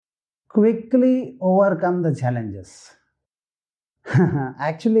quickly overcome the challenges?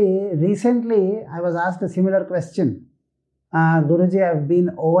 Actually, recently I was asked a similar question. Guruji, I've been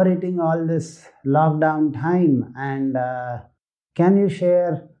overeating all this lockdown time, and can you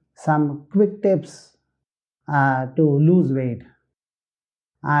share some quick tips to lose weight?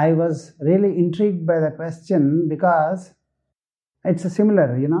 I was really intrigued by the question because it's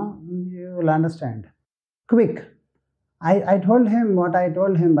similar, you will understand. Quick. I told him what I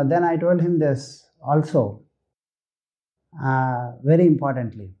told him, but then I told him this also, very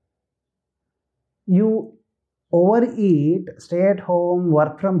importantly. You overeat, stay at home,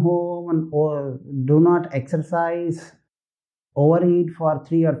 work from home, or do not exercise, overeat for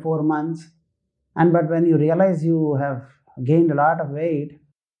 3 or 4 months, but when you realize you have gained a lot of weight,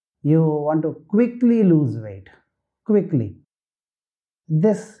 you want to quickly lose weight. Quickly.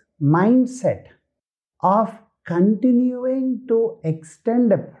 This mindset of continuing to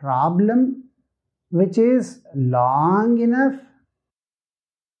extend a problem which is long enough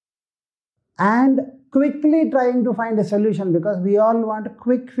and quickly trying to find a solution, because we all want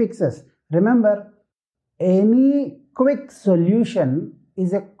quick fixes. Remember, any quick solution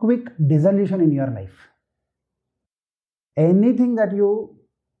is a quick dissolution in your life. Anything that you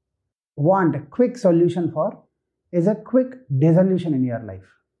want a quick solution for is a quick dissolution in your life.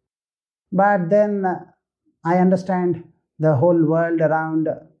 But then I understand the whole world around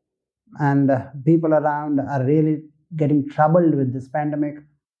and people around are really getting troubled with this pandemic.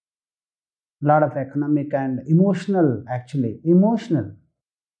 A lot of economic and emotional,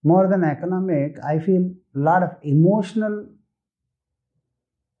 more than economic, I feel a lot of emotional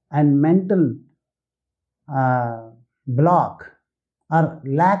and mental block or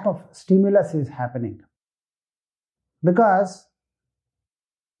lack of stimulus is happening, because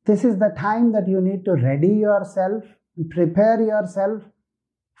this is the time that you need to ready yourself, prepare yourself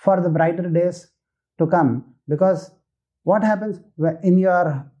for the brighter days to come. Because what happens in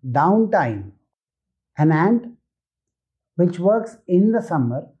your downtime, an ant which works in the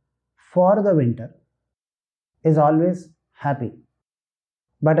summer for the winter is always happy,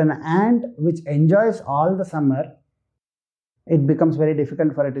 but an ant which enjoys all the summer, it becomes very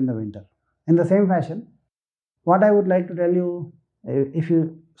difficult for it in the winter. In the same fashion, what I would like to tell you, if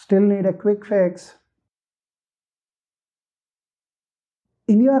you still need a quick fix,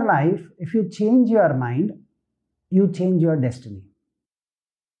 in your life, if you change your mind, you change your destiny.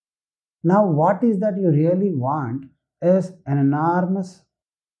 Now, what is that you really want is an enormous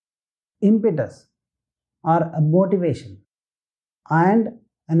impetus or a motivation and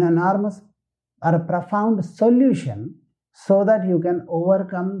an enormous or a profound solution so that you can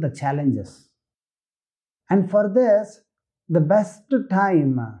overcome the challenges. And for this, the best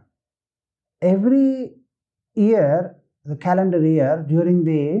time, every year, the calendar year, during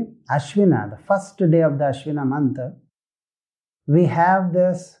the Ashvina, the first day of the Ashvina month, we have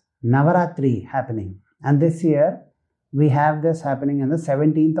this Navaratri happening. And this year, we have this happening on the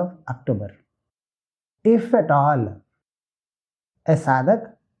 17th of October. If at all, a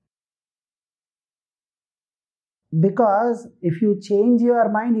sadhak, because if you change your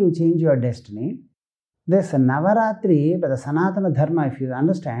mind, you change your destiny. This Navaratri, by the Sanatana Dharma, if you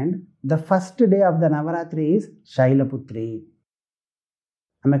understand, the first day of the Navaratri is Shailaputri.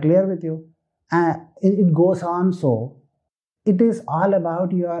 Am I clear with you? It goes on so. It is all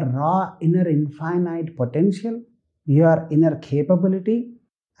about your raw inner infinite potential, your inner capability,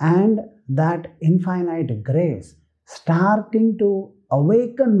 and that infinite grace starting to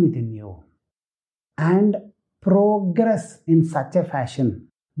awaken within you and progress in such a fashion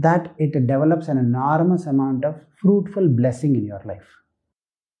that it develops an enormous amount of fruitful blessing in your life.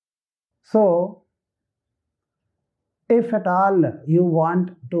 So, if at all you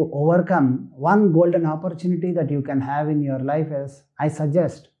want to overcome, one golden opportunity that you can have in your life is, I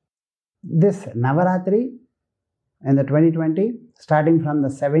suggest this Navaratri in the 2020, starting from the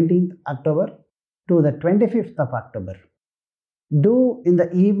 17th October to the 25th of October. Do in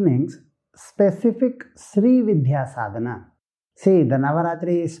the evenings specific Sri Vidya Sadhana. See, the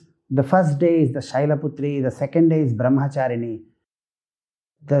Navaratri is, the first day is the Shailaputri, the second day is Brahmacharini,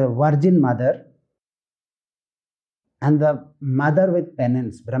 the Virgin Mother, and the Mother with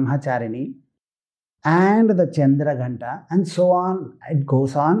penance, Brahmacharini, and the Chandraghanta, and so on, it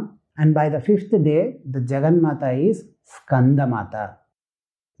goes on. And by the 5th day, the Jagannatha is Skandamata,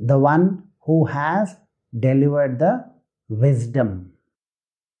 the one who has delivered the wisdom.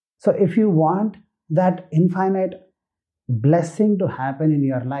 So if you want that infinite blessing to happen in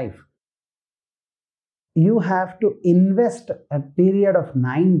your life, you have to invest a period of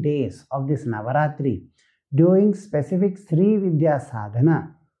 9 days of this Navaratri doing specific Sri Vidya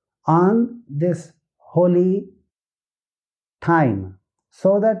Sadhana on this holy time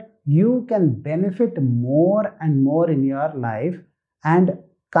so that you can benefit more and more in your life and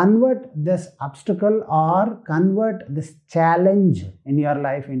convert this obstacle or convert this challenge in your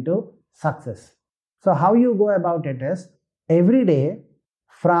life into success. So how you go about it is every day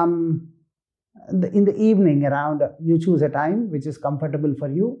in the evening around, you choose a time which is comfortable for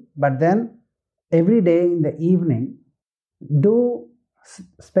you, but then every day in the evening do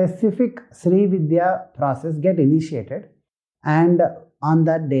specific Sri Vidya process, get initiated, and on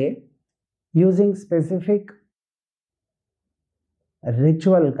that day using specific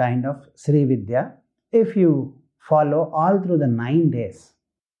ritual kind of Sri Vidya, if you follow all through the 9 days,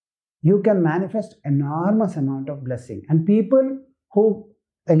 you can manifest enormous amount of blessing. And people who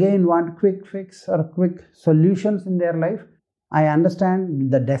again want quick fix or quick solutions in their life, I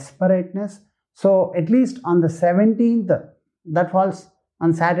understand the desperateness. So at least on the 17th, that falls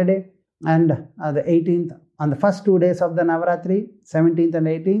on Saturday, and the 18th, on the first 2 days of the Navaratri, 17th and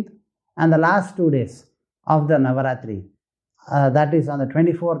 18th, and the last 2 days of the Navaratri, that is on the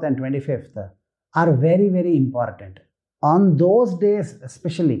 24th and 25th, are very, very important. On those days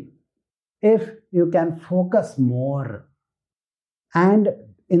especially, if you can focus more and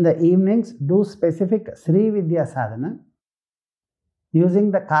in the evenings do specific Sri Vidya sadhana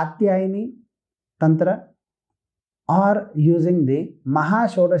using the Katyayani Tantra or using the Maha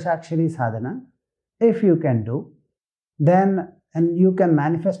Shodashakshari sadhana, if you can do, then and you can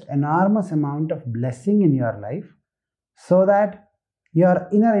manifest enormous amount of blessing in your life so that your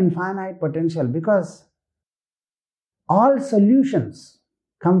inner infinite potential, because all solutions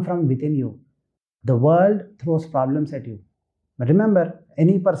come from within you. The world throws problems at you. But remember,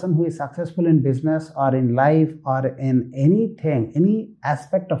 any person who is successful in business or in life or in anything, any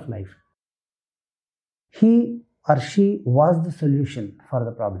aspect of life, he or she was the solution for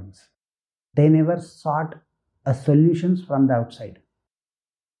the problems. They never sought a solutions from the outside.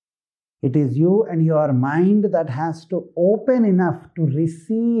 It is you and your mind that has to open enough to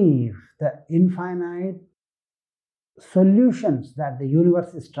receive the infinite solutions that the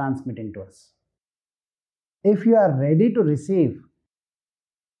universe is transmitting to us. If you are ready to receive,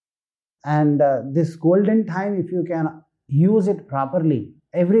 and this golden time, if you can use it properly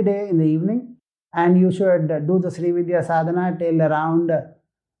every day in the evening, and you should do the Sri Vidya sadhana till around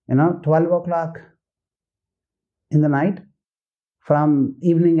 12 o'clock in the night. From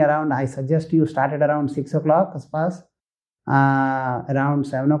evening around, I suggest you started around 6 o'clock as fast. Around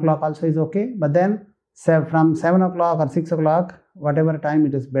 7 o'clock also is okay, but then from 7 o'clock or 6 o'clock, whatever time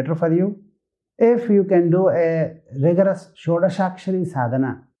it is better for you. If you can do a rigorous Shodashakshari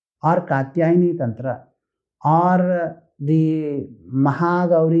sadhana or Katyayani Tantra or the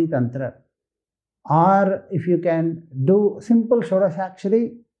Mahagauri Tantra, or if you can do simple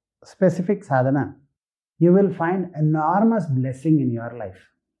Shodashakshari specific sadhana, you will find enormous blessing in your life.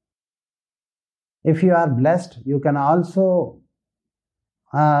 If you are blessed, you can also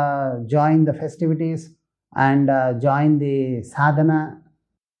join the festivities and join the sadhana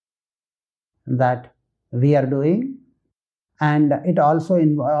that we are doing, and it also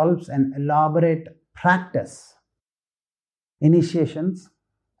involves an elaborate practice, initiations.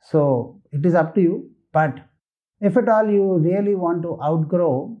 So it is up to you, but if at all you really want to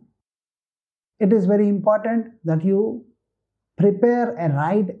outgrow, it is very important that you prepare a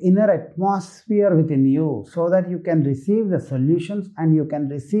right inner atmosphere within you so that you can receive the solutions and you can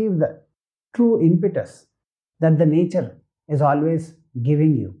receive the true impetus that the nature is always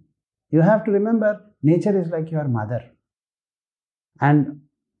giving you. You have to remember, nature is like your mother. And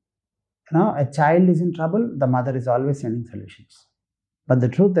a child is in trouble, the mother is always sending solutions. But the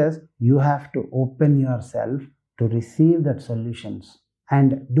truth is, you have to open yourself to receive that solutions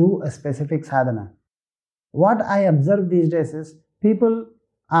and do a specific sadhana. What I observe these days is people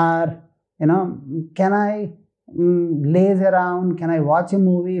are, can I laze around? Can I watch a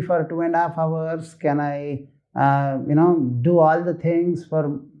movie for 2.5 hours? Can I, do all the things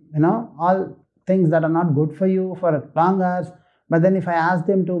for, all things that are not good for you for long hours? But then if I ask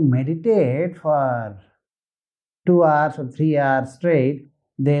them to meditate for 2 hours or 3 hours straight,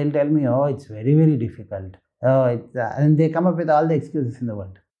 they'll tell me, oh, it's very, very difficult. Oh, and they come up with all the excuses in the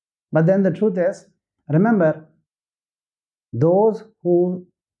world. But then the truth is, remember, those who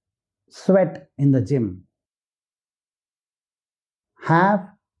sweat in the gym have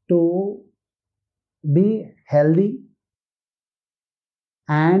to be healthy,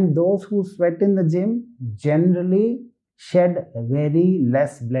 and those who sweat in the gym generally shed very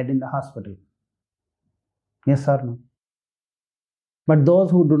less blood in the hospital. Yes or no? But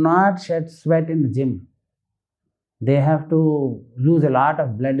those who do not shed sweat in the gym, They have to lose a lot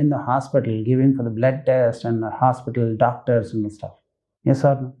of blood in the hospital, giving for the blood test and hospital doctors and stuff. Yes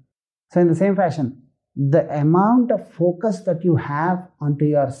or no? So in the same fashion, the amount of focus that you have onto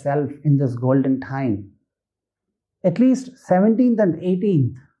yourself in this golden time, at least 17th and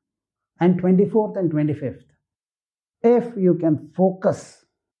 18th and 24th and 25th, if you can focus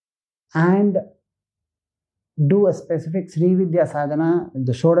and do a specific Sri Vidya sadhana,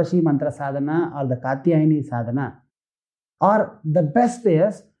 the Shodashi mantra sadhana or the Katyayani sadhana, or the best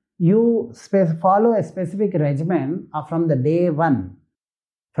is you follow a specific regimen from the day one,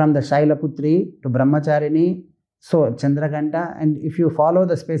 from the Shailaputri to Brahmacharini, so Chandraghanta, and if you follow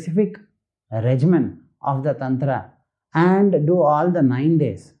the specific regimen of the Tantra and do all the 9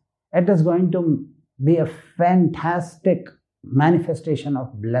 days, it is going to be a fantastic manifestation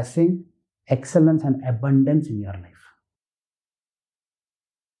of blessing, excellence and abundance in your life.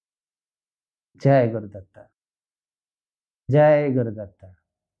 Jai Guru Datta. Jai Guru Datta.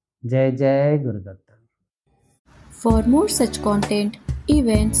 Jai Jai Guru Datta. For more such content,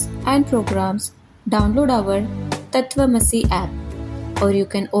 events and programs, download our Tattvamasi app, or you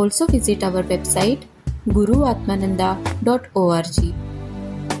can also visit our website guruatmananda.org.